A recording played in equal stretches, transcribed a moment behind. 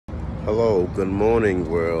Hello, good morning,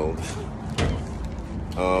 world.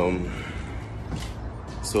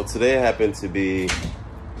 So today happened to be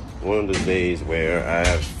one of the days where I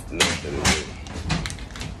have nothing to do.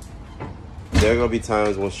 There are gonna be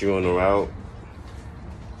times once you're on the route,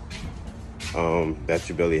 that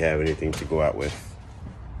you barely have anything to go out with.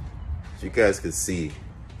 So you guys can see,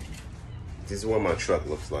 this is what my truck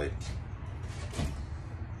looks like.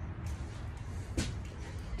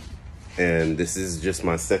 And this is just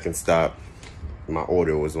my second stop. My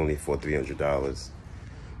order was only for $300.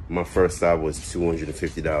 My first stop was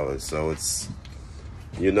 $250. So it's,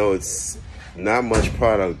 you know, it's not much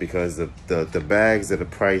product because the bags of the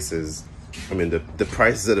prices, I mean, the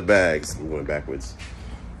prices of the bags, I'm going backwards.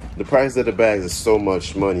 The price of the bags is so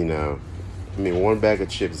much money now. I mean, one bag of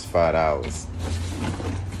chips is $5.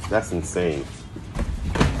 That's insane.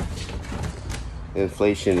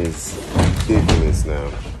 Inflation is ridiculous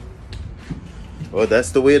now. Well,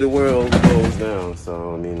 that's the way the world goes now.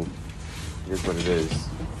 So, I mean, here's what it is.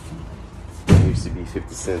 It used to be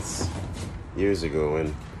 50 cents years ago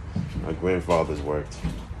when my grandfathers worked.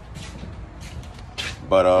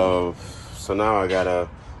 But, so now I gotta,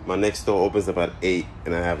 my next store opens up at 8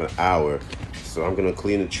 and I have an hour. So I'm gonna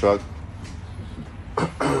clean the truck.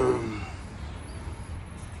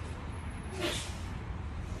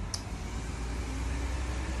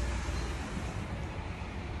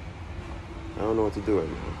 I don't know what to do right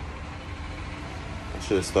now. I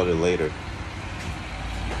should have started later.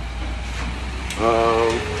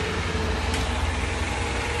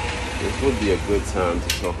 This would be a good time to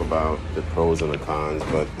talk about the pros and the cons,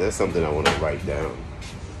 but there's something I want to write down.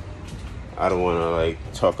 I don't want to like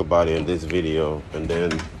talk about it in this video and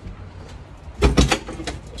then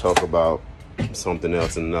talk about something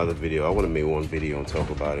else in another video. I want to make one video and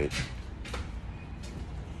talk about it.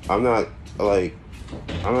 I'm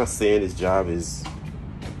not saying this job is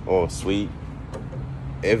all sweet.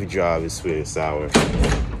 Every job is sweet and sour.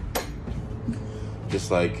 Just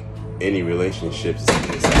like any relationship is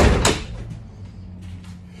sweet and sour.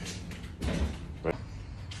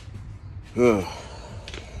 Right?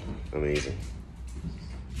 Amazing.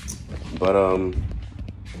 But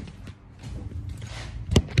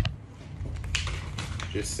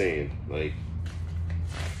just saying, like,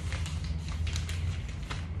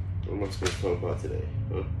 what am I supposed to talk about today?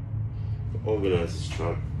 Huh? Organize this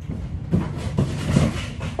truck.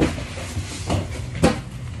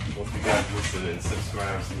 Hope you guys listen and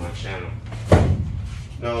subscribe to my channel.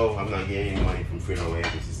 No, I'm not getting any money from Frito.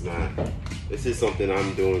 This is something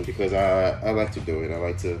I'm doing because I like to do it. I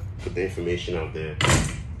like to put the information out there.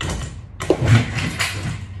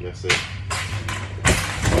 That's it.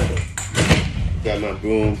 Got my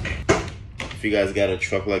broom. If you guys got a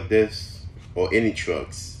truck like this, or any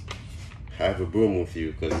trucks, have a broom with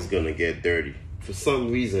you because it's gonna get dirty. For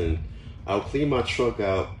some reason, I'll clean my truck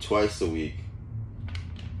out twice a week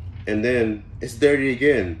and then it's dirty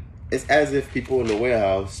again. It's as if people in the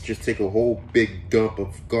warehouse just take a whole big dump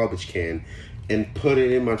of garbage can and put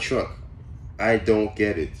it in my truck. I don't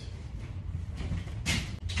get it.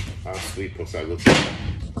 I'll sleep once I go to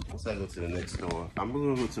the next store. I'm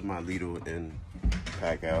gonna go to my Lidl and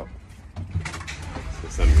pack out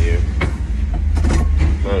since I'm here.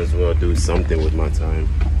 Might as well do something with my time.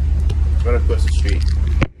 Right across the street.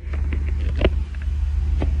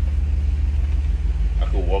 I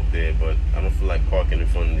could walk there, but I don't feel like parking in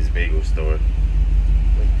front of this bagel store. Oh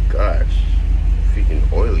my gosh, freaking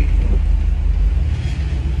oily.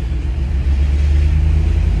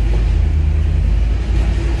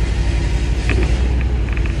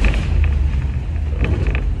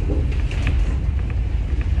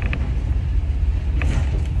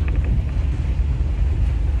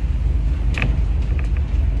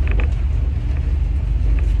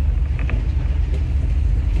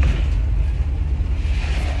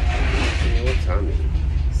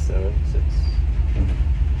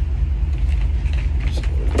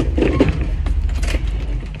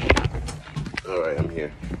 Alright, I'm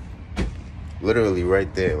here. Literally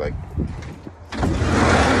right there, like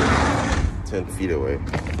 10 feet away.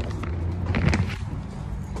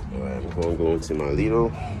 Alright, I'm going to go into my Lidl,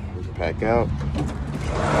 pack out.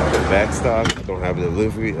 The back stock, I don't have a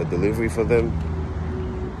delivery for them.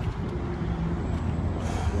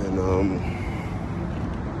 And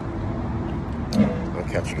I'll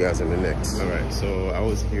catch you guys in the next. Alright, so I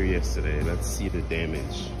was here yesterday. Let's see the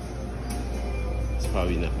damage. It's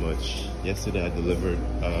probably not much. Yesterday I delivered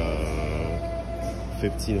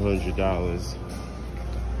 $1,500.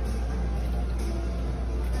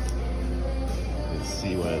 Let's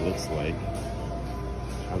see what it looks like.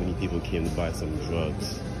 How many people came to buy some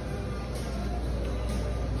drugs?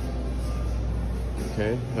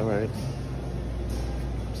 Okay, all right.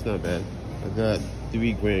 It's not bad. I got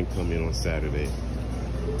 $3 grand coming on Saturday.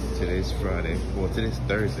 Today's Friday. Well, today's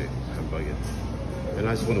Thursday. I'm bugging. And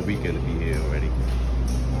I just want a weekend to be here already.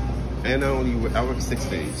 And I work 6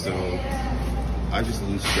 days, so I just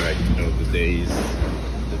lose track of the days,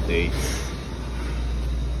 the dates.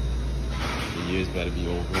 The year's about to be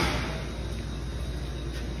over.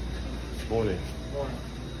 Morning. Morning.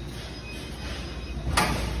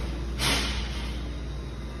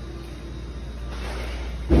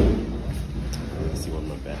 Let's see what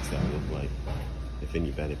my backside look like. If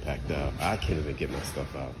anybody packed out. I can't even get my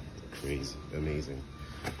stuff out. Crazy. Amazing.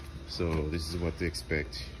 So this is what to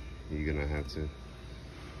expect. You're gonna have to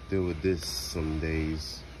deal with this some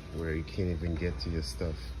days where you can't even get to your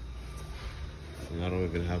stuff. And I don't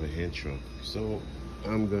even have a hand truck. So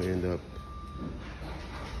I'm gonna end up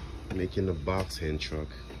making a box hand truck.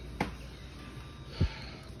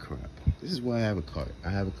 Crap. This is why I have a cart. I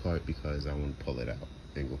have a cart because I want to pull it out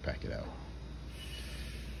and go pack it out.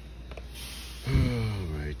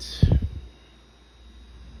 Alright.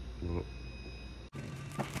 Well,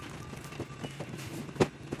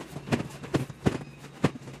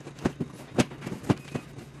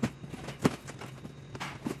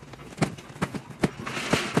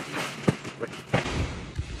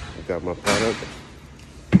 I got my product.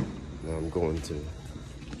 Now I'm going to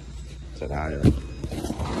the aisle.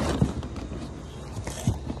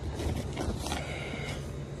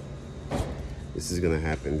 This is gonna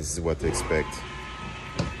happen. This is what to expect.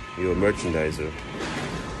 You're a merchandiser.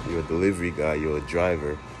 You're a delivery guy. You're a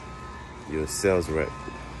driver. You're a sales rep.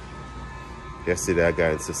 Yesterday I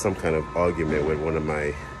got into some kind of argument with one of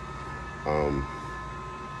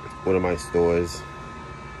my stores,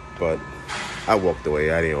 but I walked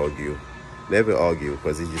away. I didn't argue. Never argue,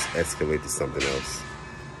 because it just escalated to something else.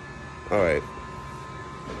 All right.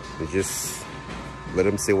 Just let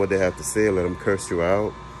them say what they have to say. Let them curse you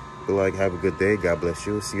out. Be like, have a good day. God bless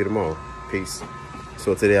you. See you tomorrow. Peace.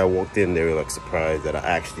 So today I walked in, they were like surprised that I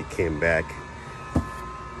actually came back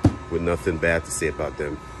with nothing bad to say about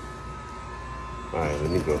them. All right,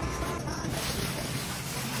 let me go.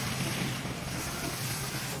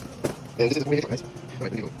 And this is me, guys. All right,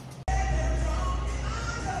 let me go.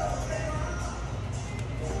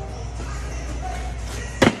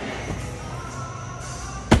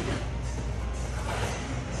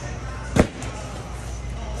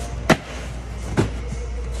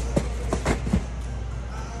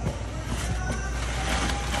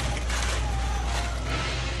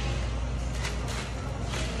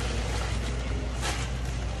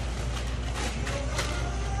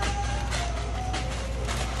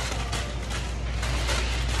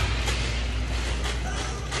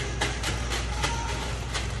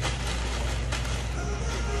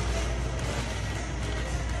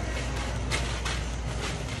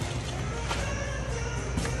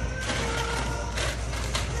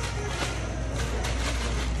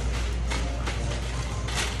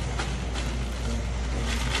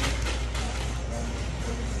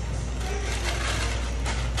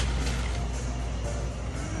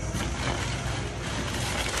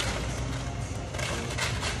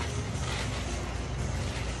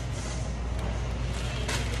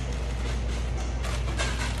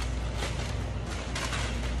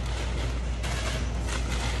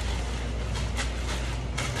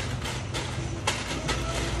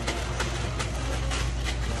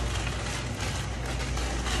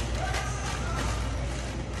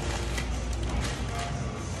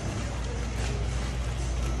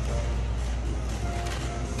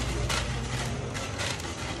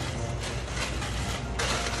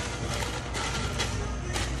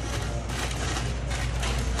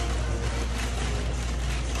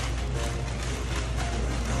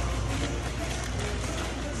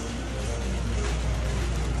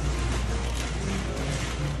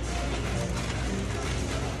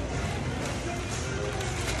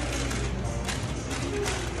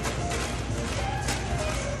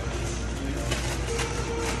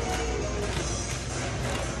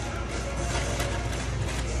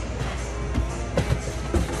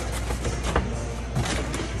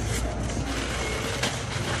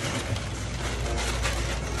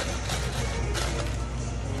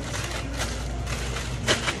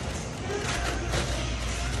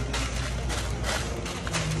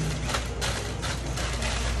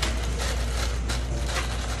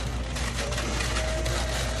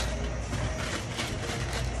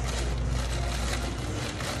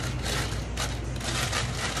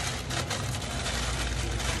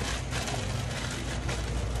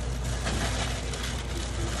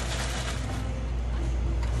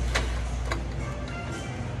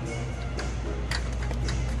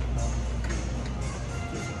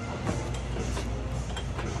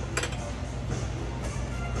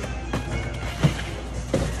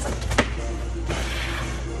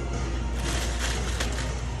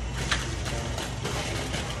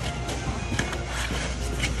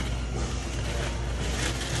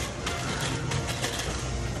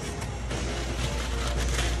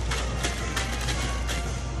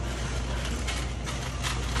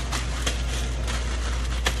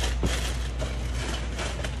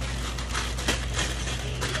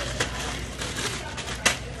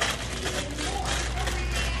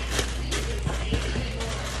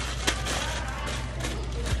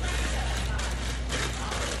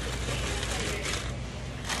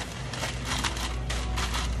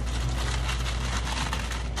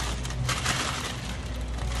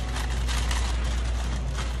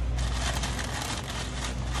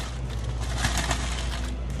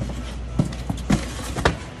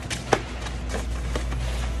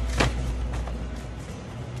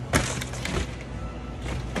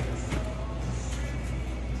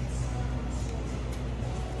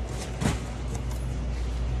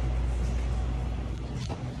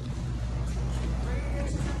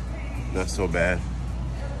 not so bad.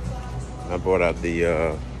 I brought out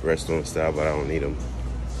the restaurant style, but I don't need them.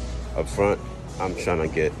 Up front, I'm trying to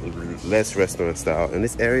get less restaurant style. In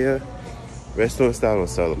this area, restaurant style don't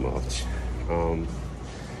sell them much.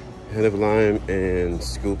 Head of lime and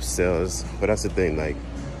scoop sells, but that's the thing, like,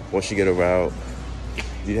 once you get a route,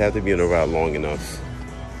 you have to be in a route long enough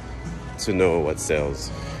to know what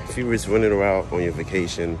sells. If you're just running a route on your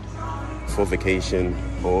vacation, for vacation,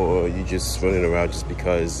 or you just running a route just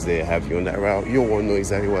because they have you on that route, you don't want to know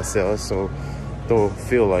exactly what sells, so don't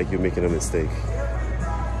feel like you're making a mistake.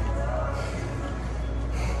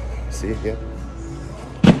 See, yeah.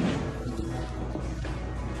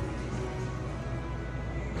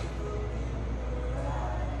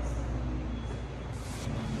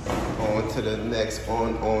 On to the next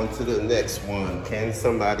one, on to the next one. Can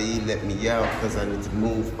somebody let me out? Because I need to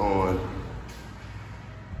move on.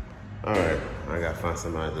 All right, I gotta find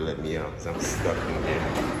somebody to let me out because I'm stuck in here.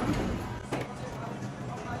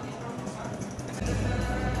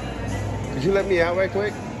 Could you let me out right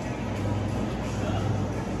quick?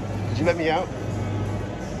 Could you let me out?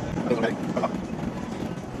 Okay.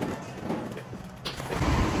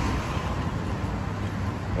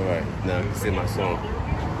 All right, now you can sing my song.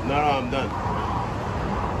 No, I'm done.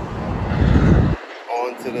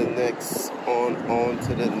 On to the next, on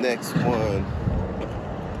to the next one.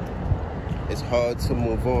 It's hard to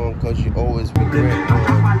move on because you always regret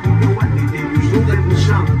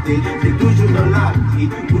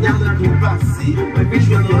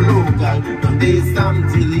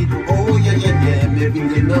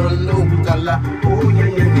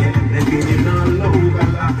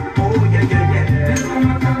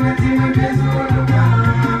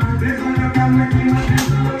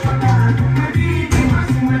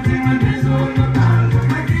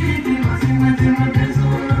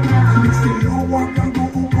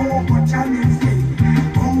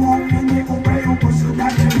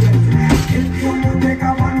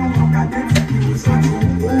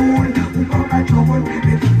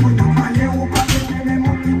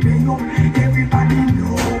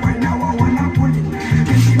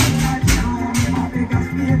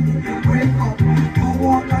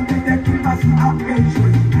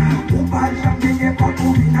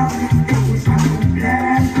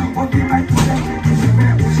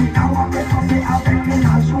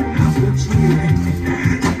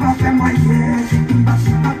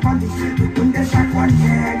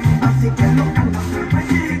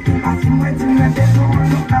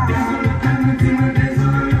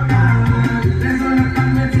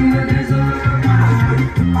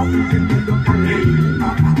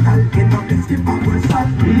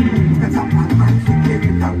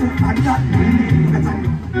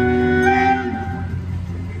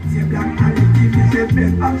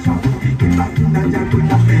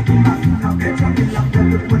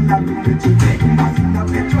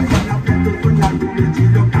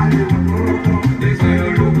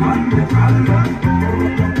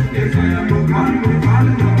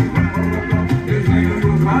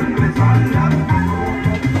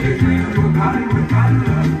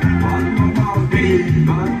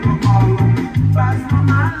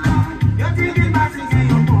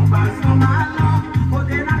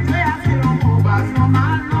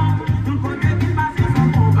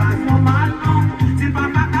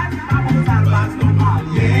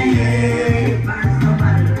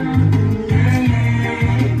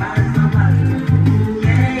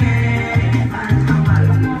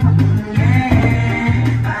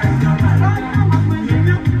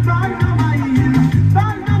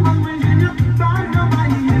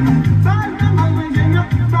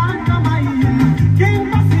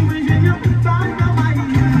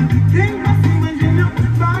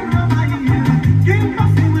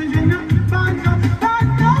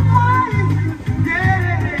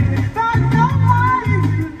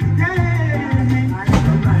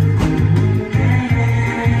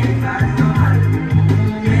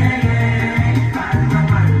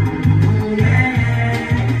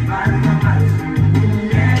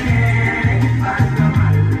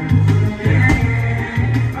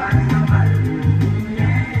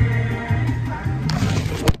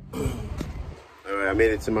I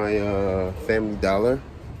made it to my Family Dollar.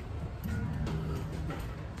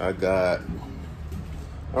 I got, I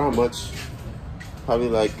don't know how much, probably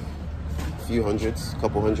like a few hundreds,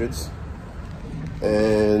 couple hundreds.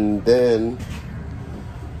 And then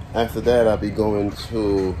after that, I'll be going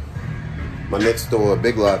to my next store,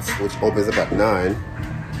 Big Lots, which opens up at 9.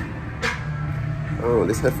 Oh,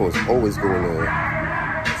 this headphone's always going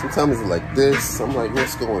on. Sometimes it's like this. I'm like,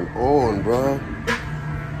 what's going on, bro?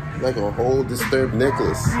 Like a whole disturbed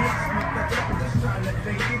necklace.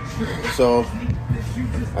 So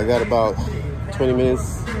I got about 20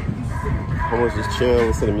 minutes. I'm gonna just chill,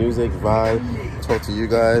 listen to music, vibe, talk to you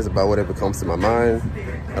guys about whatever comes to my mind.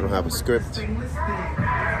 I don't have a script.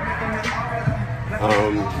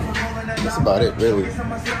 That's about it, really.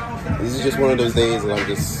 This is just one of those days that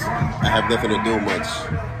I have nothing to do much.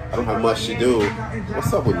 I don't have much to do.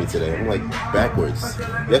 What's up with me today? I'm like backwards.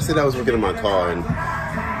 Yesterday I was working in my car and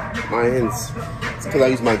my hands, it's because I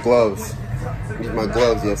used my gloves. I used my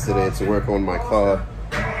gloves yesterday to work on my car.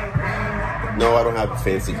 No, I don't have a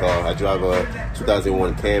fancy car. I drive a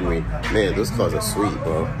 2001 Camry. Man, those cars are sweet,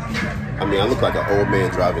 bro. I mean, I look like an old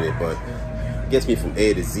man driving it, but it gets me from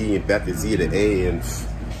A to Z and back to Z to A and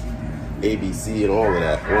A, B, C and all of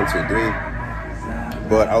that. 1, 2, 3.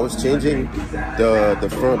 But I was changing the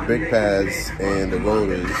front brake pads and the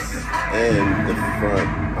rotors and the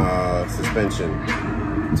front suspension.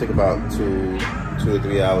 It took about 2 or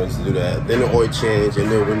 3 hours to do that. Then the oil change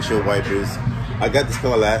and the windshield wipers. I got this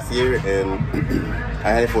car last year and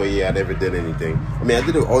I had it for a year. I never did anything. I mean, I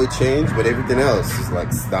did the oil change, but everything else is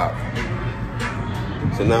like stopped.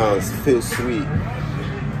 So now it feels sweet.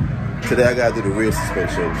 Today I gotta do the rear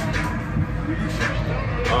suspension.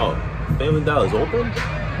 Oh, Family Dollar's open?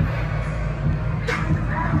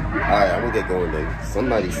 Alright, I'm gonna get going then.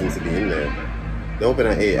 Somebody seems to be in there. They open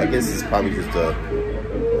at 8. I guess it's probably just the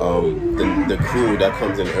crew that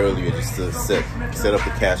comes in earlier just to set up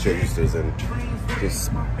the cash registers and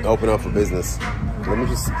just open up for business. Let me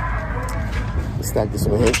just stack this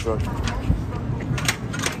in my hand truck.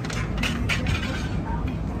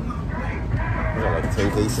 I got like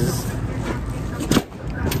 10 cases.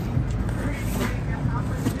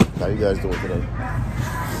 How you guys doing today?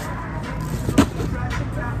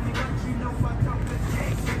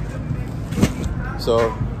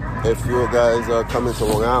 So, if you guys are coming to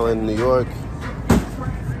Long Island, New York,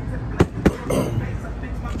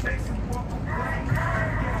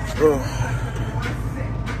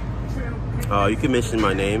 you can mention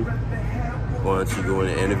my name once you go in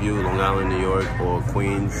an interview, Long Island, New York, or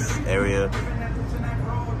Queens area.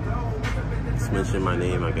 Just mention my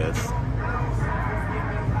name, I guess.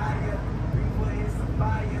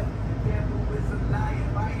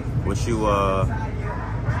 What you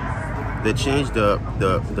they changed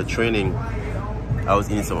the training. I was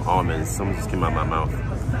eating some almonds. Something just came out of my mouth.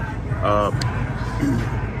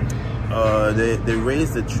 They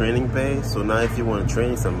raised the training pay. So now if you want to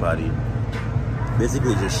train somebody,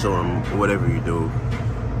 basically just show them whatever you do.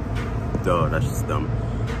 Duh, that's just dumb.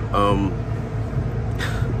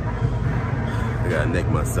 I gotta neck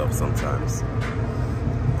myself sometimes.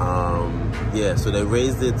 Yeah, so they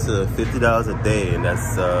raised it to $50 a day, and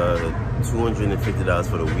that's $250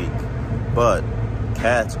 for the week. But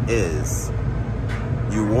catch is,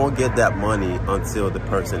 you won't get that money until the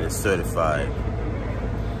person is certified.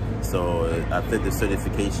 So I think the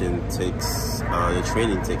certification takes, the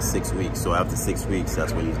training takes 6 weeks. So after 6 weeks,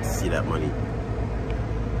 that's when you see that money.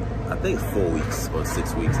 I think 4 weeks or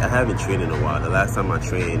 6 weeks. I haven't trained in a while. The last time I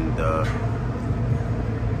trained, the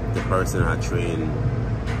person I trained,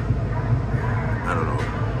 I don't know,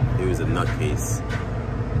 he was a nutcase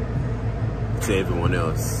to everyone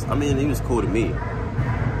else. I mean, he was cool to me.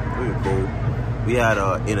 We were cool. We had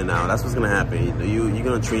in and out. That's what's gonna happen. You're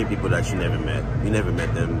gonna train people that you never met. You never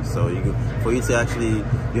met them, so for you to actually,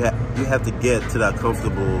 you have to get to that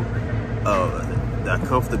comfortable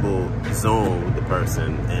zone with the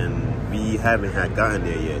person, and we haven't gotten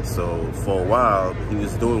there yet. So for a while, he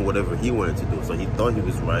was doing whatever he wanted to do. So he thought he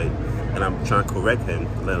was right, and I'm trying to correct him,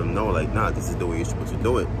 let him know, like, nah, this is the way you're supposed to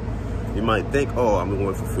do it. You might think, oh, I'm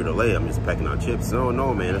going for Frito-Lay, I'm just packing out chips.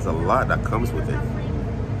 No, man, there's a lot that comes with it.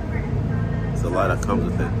 There's a lot that comes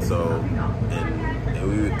with it. So,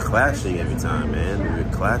 and we were clashing every time, man. We were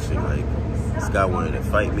clashing. Like, this guy wanted to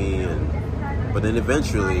fight me, but then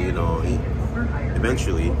eventually, you know, he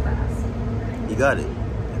got it,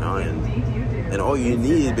 you know, and all you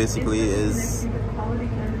need basically is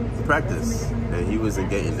practice, and he wasn't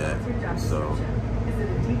getting that. So,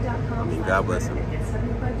 I mean, God bless him.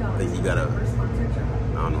 I think he got I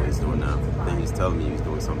don't know what he's doing now. I think he's telling me he was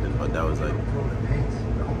doing something, but that was like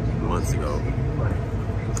months ago.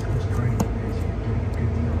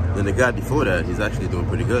 Then the guy before that, he's actually doing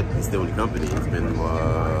pretty good. He's still in the company. It's been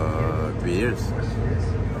 3 years.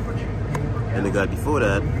 And the guy before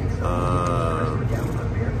that,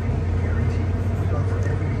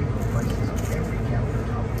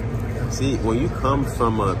 see, when you come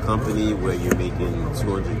from a company where you're making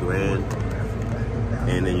 200 grand,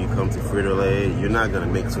 and then you come to Frito-Lay, you're not gonna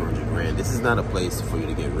make 200 grand. This is not a place for you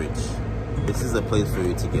to get rich. This is a place for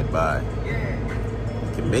you to get by.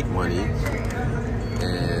 You can make money,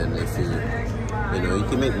 and if you know, you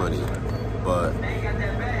can make money, but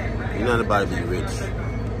You're not about to be rich.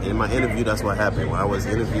 And in my interview, that's what happened. When I was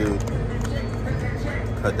interviewed,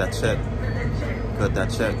 cut that check. Cut that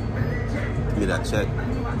check. Give me that check.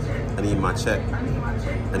 I need my check.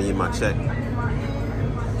 I need my check.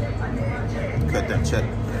 Cut that check.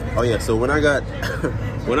 Oh yeah, so when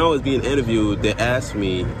I was being interviewed, they asked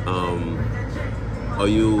me, are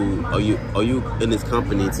you in this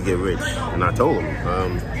company to get rich? And I told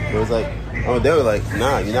them, it was like, oh, they were like,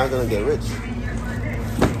 nah, you're not gonna get rich.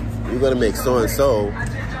 You're gonna make so and so,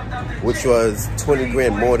 which was 20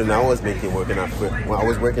 grand more than I was making working at when I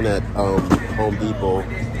was working at Home Depot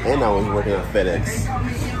and I was working at FedEx.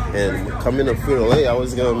 And coming to Frito, I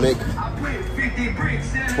was gonna make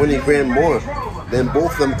 20 grand more than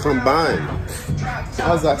both of them combined. I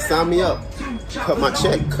was like, sign me up. Cut my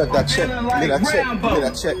check. Cut that check. Give me that check. Give me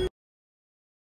that check.